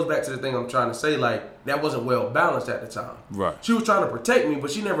 but that goes back to the thing I'm trying to say, like, that wasn't well balanced at the time. Right. She was trying to protect me,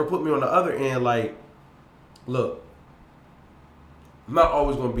 but she never put me on the other end, like, look, I'm not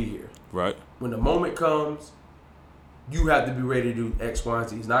always going to be here. Right. When the moment comes, you have to be ready to do X, Y, and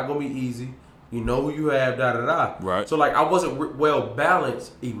Z. It's not going to be easy. You know who you have, da-da-da. Right. So, like, I wasn't well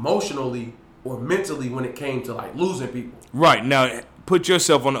balanced emotionally or mentally when it came to, like, losing people. Right. Now, put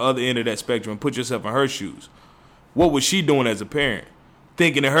yourself on the other end of that spectrum. Put yourself in her shoes. What was she doing as a parent?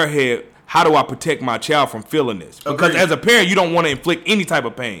 Thinking in her head, how do I protect my child from feeling this? Because as a parent, you don't want to inflict any type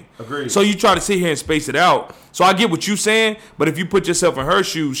of pain. Agreed. So you try to sit here and space it out. So I get what you're saying, but if you put yourself in her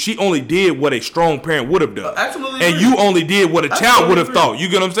shoes, she only did what a strong parent would have done. Absolutely. And agree. you only did what a child would have thought. You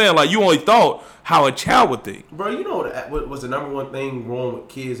get what I'm saying? Like, you only thought how a child would think. Bro, you know what was the number one thing wrong with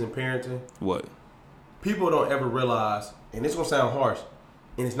kids and parenting? What? People don't ever realize, and it's going to sound harsh,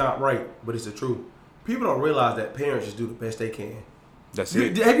 and it's not right, but it's the truth. People don't realize that parents just do the best they can. That's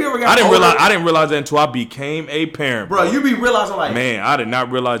it. Have you ever got I didn't realize that until I became a parent, bro. You be realizing like, man, I did not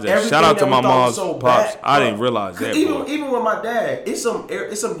realize that. Shout out to my mom's pops. I didn't realize that. Even with my dad, it's some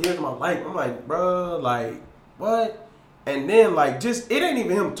years of my life. I'm like, bro, like what? And then like just it ain't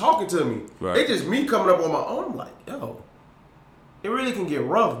even him talking to me. Right. It's just me coming up on my own. I'm like, yo, it really can get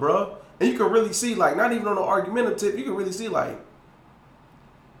rough, bro. And you can really see like not even on the argumentative, you can really see like.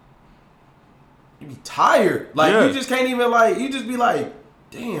 You be tired. Like, you just can't even, like, you just be like,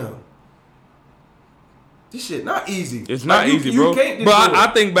 damn. This shit not easy. It's not easy, bro. But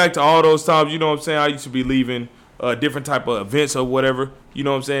I think back to all those times, you know what I'm saying? I used to be leaving different type of events or whatever, you know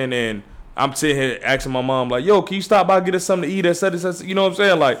what I'm saying? And I'm sitting here asking my mom, like, yo, can you stop by and get us something to eat? You know what I'm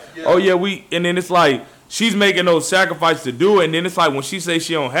saying? Like, oh, yeah, and then it's like, she's making those sacrifices to do it, and then it's like when she say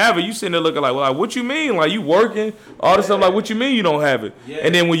she don't have it, you sitting there looking like, well, like, what you mean? Like, you working, all this stuff, like, what you mean you don't have it? Yeah.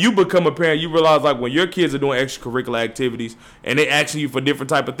 And then when you become a parent, you realize, like, when your kids are doing extracurricular activities, and they asking you for different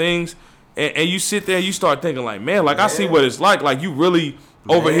type of things, and you sit there and you start thinking, like, man, I see what it's like you really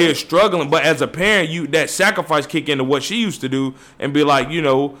over here struggling, but as a parent, that sacrifice kick into what she used to do, and be like, you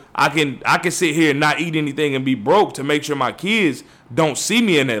know, I can sit here and not eat anything and be broke to make sure my kids don't see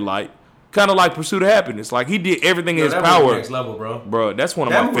me in that light. Kind of like Pursuit of Happiness. Like he did everything in his that power. Was next level, bro. Bro, that's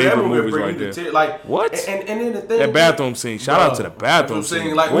one of my favorite movies right there. Like what? And then the thing, that bathroom scene. Shout out to the bathroom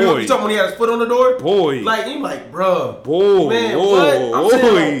scene. Like boy. you talking when he had his foot on the door, boy. Like you like, bro, boy, man, boy, what? I'm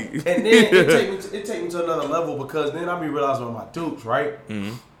saying, like, and then it take me to another level because then I be realizing with my dupes, right?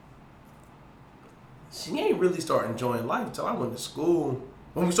 Mm-hmm. She ain't really start enjoying life until I went to school.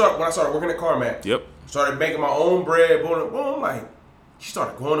 When I started working at CarMax. Yep. Started making my own bread. Boom, I'm like, she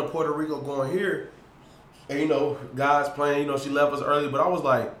started going to Puerto Rico, going here. And, you know, guys playing, you know, she left us early. But I was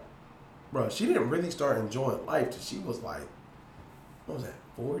like, bro, she didn't really start enjoying life till she was like, what was that,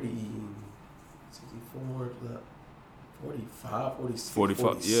 40, 64, 45, 46,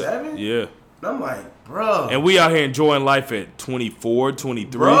 47? Yeah. And I'm like, bro. And we out here enjoying life at 24,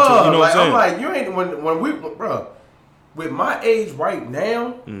 23. Bro, you know what I'm saying? I'm like, you ain't, when we, bro, with my age right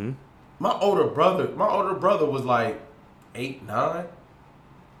now, my older brother was like 8, 9.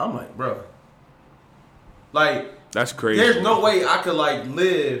 I'm like, bro. Like, that's crazy. There's no way I could like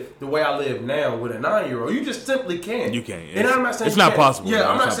live the way I live now with a 9-year-old. You just simply can't. You can't. And I'm not saying it's not possible. Yeah,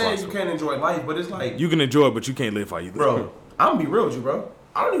 bro. I'm not it's saying possible. you can't enjoy life, but it's like you can enjoy it, but you can't live how you live. Bro, I'm gonna be real with you, bro.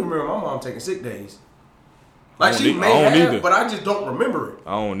 I don't even remember my mom taking sick days. Like she I may don't have, either. but I just don't remember it.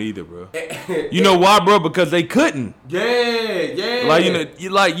 I don't either, bro. You know why, bro? Because they couldn't. Yeah. Like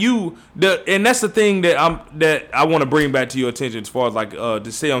and that's the thing that I want to bring back to your attention as far as like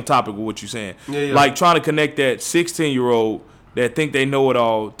to stay on topic with what you're saying. Yeah. Like trying to connect that 16-year-old that think they know it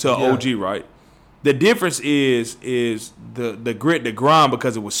all to an OG, right? The difference is the grit, the grind,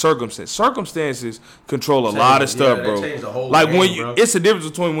 because it was circumstance. Circumstances control a lot of stuff, bro. Changed the whole like game, when you, bro. it's the difference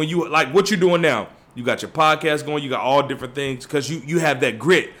between when you like what you're doing now. You got your podcast going. You got all different things because you have that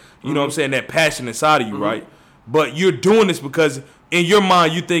grit. You know what I'm saying? That passion inside of you, right? But you're doing this because in your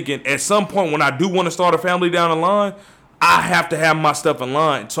mind you're thinking at some point when I do want to start a family down the line, I have to have my stuff in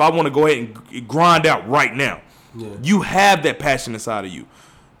line. So I want to go ahead and grind out right now. Yeah. You have that passion inside of you.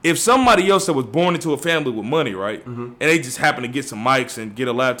 If somebody else that was born into a family with money, right, and they just happen to get some mics and get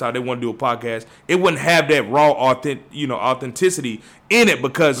a laptop, they want to do a podcast, it wouldn't have that raw, authenticity in it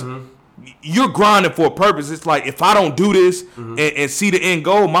because you're grinding for a purpose. It's like if I don't do this and see the end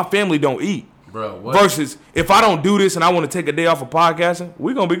goal, my family don't eat. Bro, what? Versus if I don't do this and I want to take a day off of podcasting,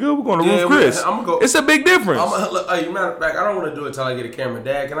 we're gonna be good. We're gonna roof Chris. It's a big difference. Matter of fact, I don't want to do it till I get a camera.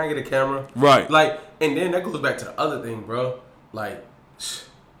 Dad, can I get a camera? Right. Like, and then that goes back to the other thing, bro. Like,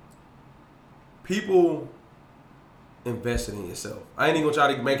 people invested in yourself. I ain't even gonna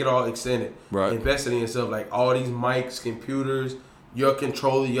try to make it all extended. Right. Invested in yourself, like all these mics, computers, your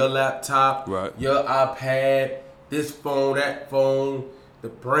controller, your laptop, right, your iPad, this phone, that phone, the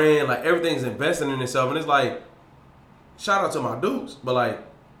brand, like everything's investing in itself. And it's like, shout out to my dudes, but like,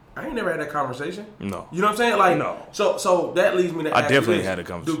 I ain't never had that conversation. No. You know what I'm saying? Like, no. So that leads me to ask definitely you this. had a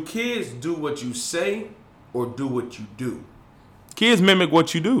conversation. Do kids do what you say or do what you do? Kids mimic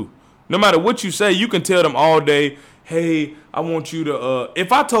what you do. No matter what you say, you can tell them all day, hey, I want you to,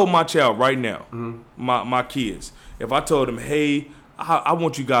 if I told my child right now, my kids, if I told them, hey, I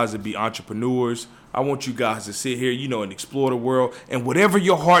want you guys to be entrepreneurs. I want you guys to sit here, and explore the world. And whatever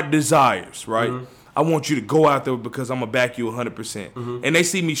your heart desires, right? I want you to go out there because I'm going to back you 100%. And they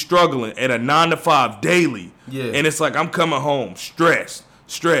see me struggling at a 9-to-5 daily. Yeah. And it's like I'm coming home stressed.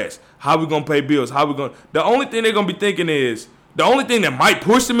 How we going to pay bills? The only thing they're going to be thinking is, the only thing that might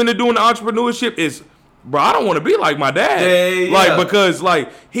push them into doing the entrepreneurship is, bro, I don't want to be like my dad. Yeah. Like, because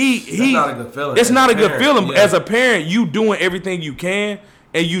like he not a good feeling. It's not a good feeling. Yeah. As a parent, you doing everything you can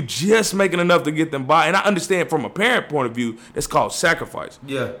and you just making enough to get them by. And I understand from a parent point of view, it's called sacrifice.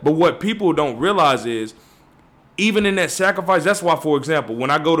 Yeah. But what people don't realize is, even in that sacrifice, that's why, for example, when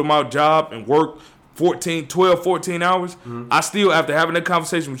I go to my job and work 12, 14 hours, I still, after having that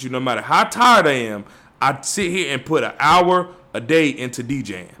conversation with you, no matter how tired I am, I sit here and put an hour a day into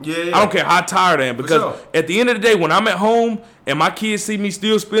DJing. Yeah. I don't care how tired I am, because at the end of the day, when I'm at home and my kids see me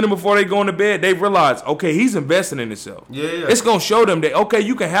still spinning before they go into bed, they realize, okay, he's investing in himself. Yeah. It's gonna show them that, okay,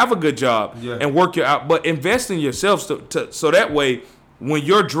 you can have a good job and work your out, but invest in yourself so that way when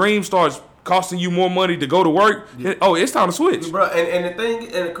your dream starts costing you more money to go to work, it's time to switch, bro. And the thing,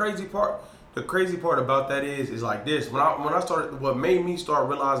 and the crazy part about that is like this. When I started, what made me start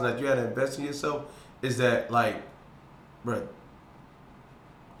realizing that you had to invest in yourself is that, like, bro,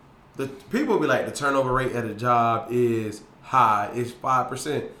 the people be like, the turnover rate at a job is high, it's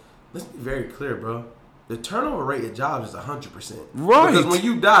 5%. Let's be very clear, bro. The turnover rate at jobs is 100%. Right. Because when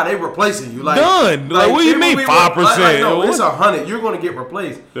you die, they replacing you. Like, done. Like, what do you mean 5%? No, it's 100. You're going to get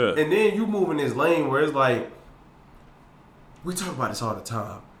replaced. Yeah. And then you move in this lane where it's like, we talk about this all the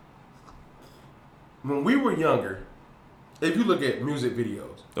time. When we were younger, if you look at music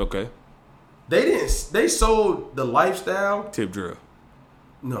videos, okay, They sold the lifestyle. Tip drill.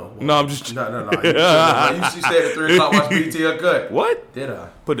 No. No, I'm just. No. You said at 3 o'clock watch BT Uncut. What? Did I?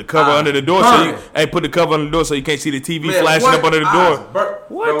 Put the cover under the door so you. Put the cover under the door so you can't see the TV flashing up under the door.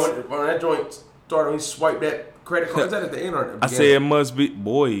 What? Bro, when that joint started, we swiped that credit card. Is that at the end or at the beginning? I said it must be,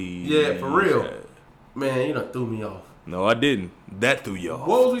 boy. Yeah, for real. Man, you done threw me off. No, I didn't. That threw you off.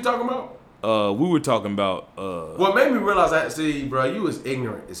 What was we talking about? We were talking about. What made me realize I see, bro, you was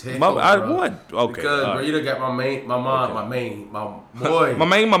ignorant as heck. What? Okay. Because, bro, you done got my boy. my main.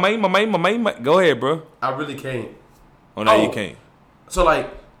 Go ahead, bro. I really can't. Oh, no, you can't. So,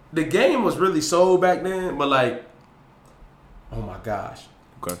 like, the game was really sold back then, but, like, oh, my gosh.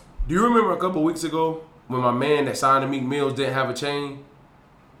 Okay. Do you remember a couple weeks ago when my man that signed to Meek Mills didn't have a chain?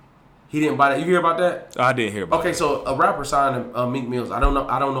 He didn't buy that. You hear about that? I didn't hear about that. Okay, so a rapper signed to Meek Mills. I don't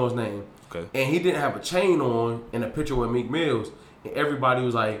know his name. Okay. And he didn't have a chain on in a picture with Meek Mills. And everybody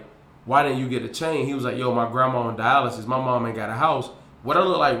was like, why didn't you get a chain? He was like, yo, my grandma on dialysis. My mom ain't got a house. What I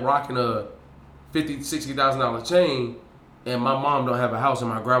look like rocking a $50,000, $60,000 chain and my mom don't have a house and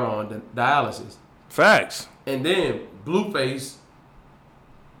my grandma on dialysis. Facts. And then Blueface.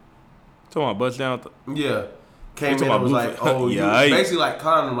 Talking about bust down. Yeah. Came in and was like, oh, you basically like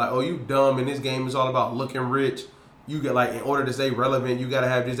clowning him, like, oh, you dumb. In this game, it's all about looking rich. You get like, in order to stay relevant, you got to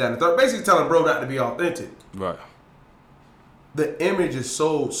have this, that, and the third. Basically telling bro not to be authentic. Right. The image is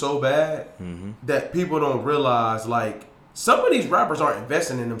so bad that people don't realize, like, some of these rappers aren't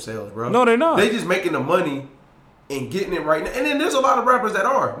investing in themselves, bro. No, they're not. They just making the money and getting it right now. And then there's a lot of rappers that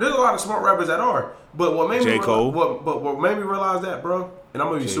are. There's a lot of smart rappers that are. But what made me what made me realize that, bro, and I'm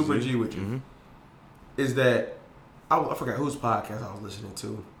going to be super G with you, is that I forgot whose podcast I was listening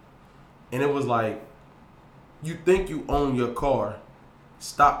to. And it was like, you think you own your car,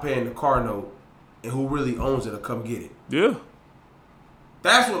 stop paying the car note, and who really owns it will come get it. Yeah.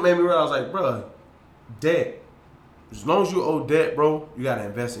 That's what made me realize, like, bro, debt. As long as you owe debt, bro, you got to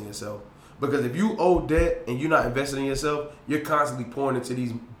invest in yourself. Because if you owe debt and you're not investing in yourself, you're constantly pouring into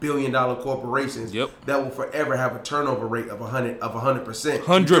these billion-dollar corporations that will forever have a turnover rate of 100%.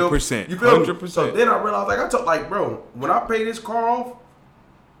 100%. You feel 100%. me? So then I realized, bro, when I pay this car off,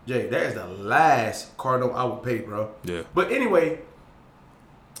 Jay, that is the last car note I would pay, bro. Yeah. But anyway,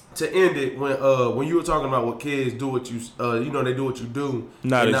 to end it, when you were talking about what kids do what you, they do what you do,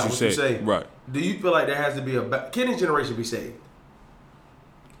 not and as not you what say. you say. Right. Do you feel like there has to be can this generation be saved?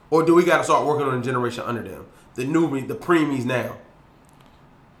 Or do we got to start working on the generation under them? The preemies now.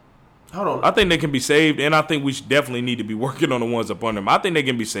 Hold on. I think they can be saved, and I think we definitely need to be working on the ones up under them. I think they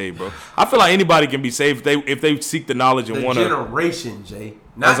can be saved, bro. I feel like anybody can be saved if they seek the knowledge and want to. The generation, Jay.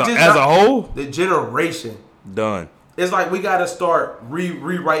 As a whole? The generation. Done. It's like we got to start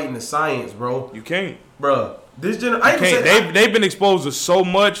rewriting the science, bro. You can't. Bro, this generation. They've been exposed to so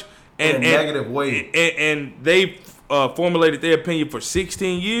much. In a negative way. And they formulated their opinion for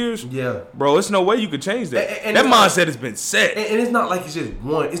 16 years. Yeah. Bro, it's no way you could change that. And that mindset has been set. And it's not like it's just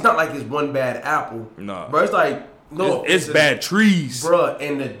one. It's not like it's one bad apple. No. Bro, it's like, no. It's bad trees. Bro,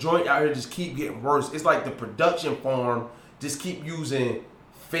 and the joint out here just keep getting worse. It's like the production farm just keep using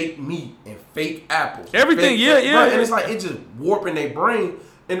fake meat and fake apples. Everything, fake, yeah. Bro, and it's like, it's just warping their brain.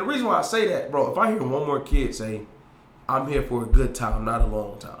 And the reason why I say that, bro, if I hear one more kid say, I'm here for a good time, not a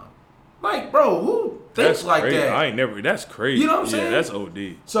long time. Like, bro, who thinks like crazy. that? That's crazy. You know what I'm saying? Yeah, that's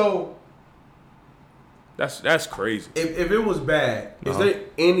OD. So that's crazy. If it was bad, is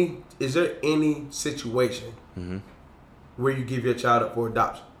there any situation where you give your child up for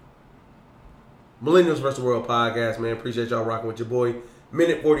adoption? Millennials vs. the World podcast, man. Appreciate y'all rocking with your boy.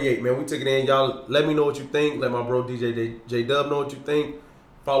 Minute 48, man. We took it in. Y'all let me know what you think. Let my bro DJ J Dub know what you think.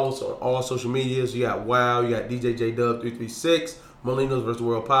 Follow us on all social medias. You got WOW. You got DJ J Dub 336. Millennials vs. the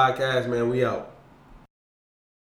World podcast, man. We out.